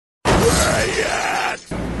Fitchett!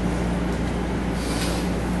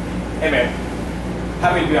 Hey man,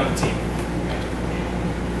 happy to be on the team.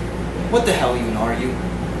 What the hell even are you?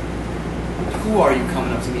 Who are you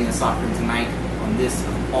coming up to me in the soccer room tonight on this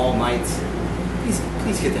of all nights?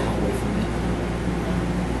 Please get the hell away from me.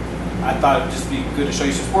 I thought it'd just be good to show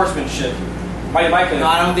you some sportsmanship. Mighty Micah. No,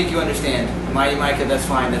 I don't think you understand. Mighty Micah, that's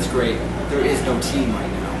fine, that's great. There is no team right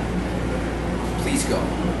now. Please go.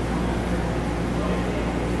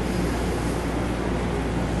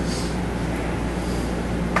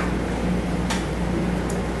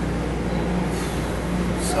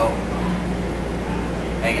 So,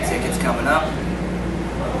 mega tickets coming up.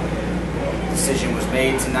 Decision was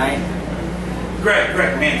made tonight.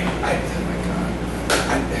 Greg, man,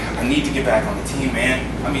 I need to get back on the team, man.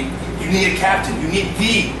 I mean, you need a captain. You need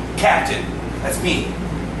the captain. That's me.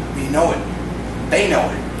 We know it. They know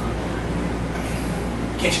it. I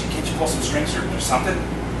mean, can't you pull some strings or something?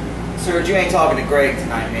 Serge, you ain't talking to Greg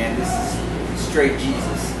tonight, man. This is straight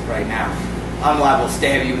Jesus right now. I'm liable to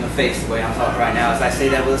stab you in the face the way I'm talking right now as I say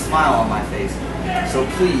that with a smile on my face. So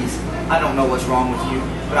please, I don't know what's wrong with you,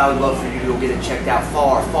 but I would love for you to go get it checked out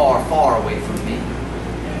far, far, far away from me.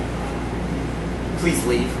 Please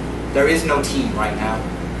leave. There is no team right now.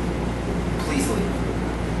 Please leave.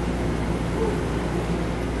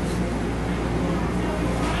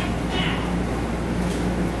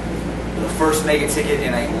 The first mega ticket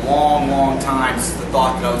in a long, long time. This is the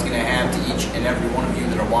thought that I was going to have to each and every one of you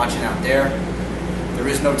that are watching out there. There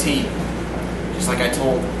is no team. Just like I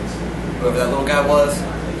told whoever that little guy was,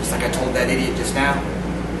 just like I told that idiot just now.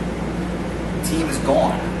 The team is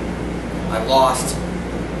gone. I lost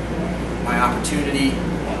my opportunity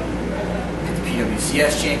at the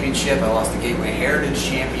PWCS championship. I lost the Gateway Heritage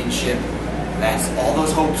Championship. All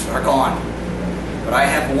those hopes are gone. But I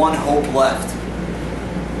have one hope left.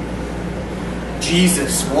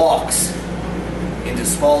 Jesus walks into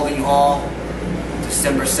Spalding Hall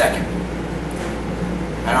December 2nd.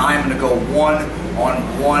 And I'm going to go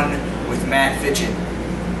one-on-one with Mat Fitchett.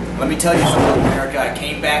 Let me tell you something, America. I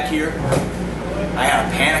came back here. I had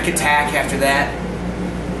a panic attack after that.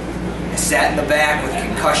 I sat in the back with a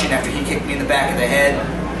concussion after he kicked me in the back of the head.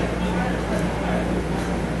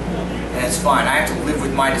 And it's fine. I have to live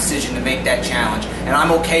with my decision to make that challenge. And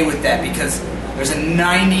I'm okay with that because there's a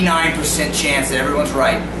 99% chance that everyone's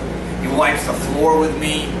right. He wipes the floor with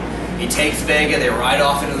me. He takes Vega. They ride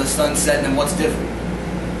off into the sunset. And then what's different?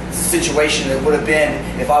 It's a situation that would have been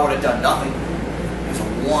if I would have done nothing. There's a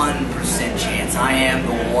 1% chance. I am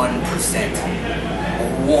the 1%. A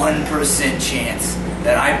 1% chance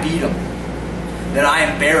that I beat him. That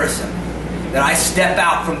I embarrass him. That I step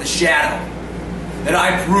out from the shadow. That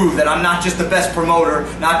I prove that I'm not just the best promoter,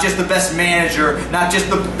 not just the best manager, not just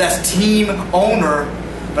the best team owner,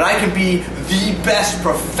 but I can be the best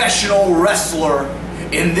professional wrestler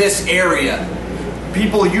in this area.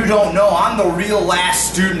 People you don't know, I'm the real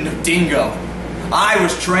last student of Dingo. I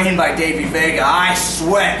was trained by Davey Vega. I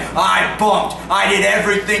sweat, I bumped, I did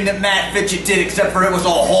everything that Mat Fitchett did except for it was a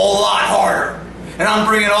whole lot harder. And I'm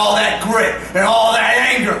bringing all that grit and all that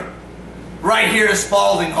anger right here to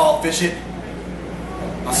Spalding Hall, Fitchett.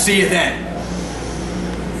 I'll see you then.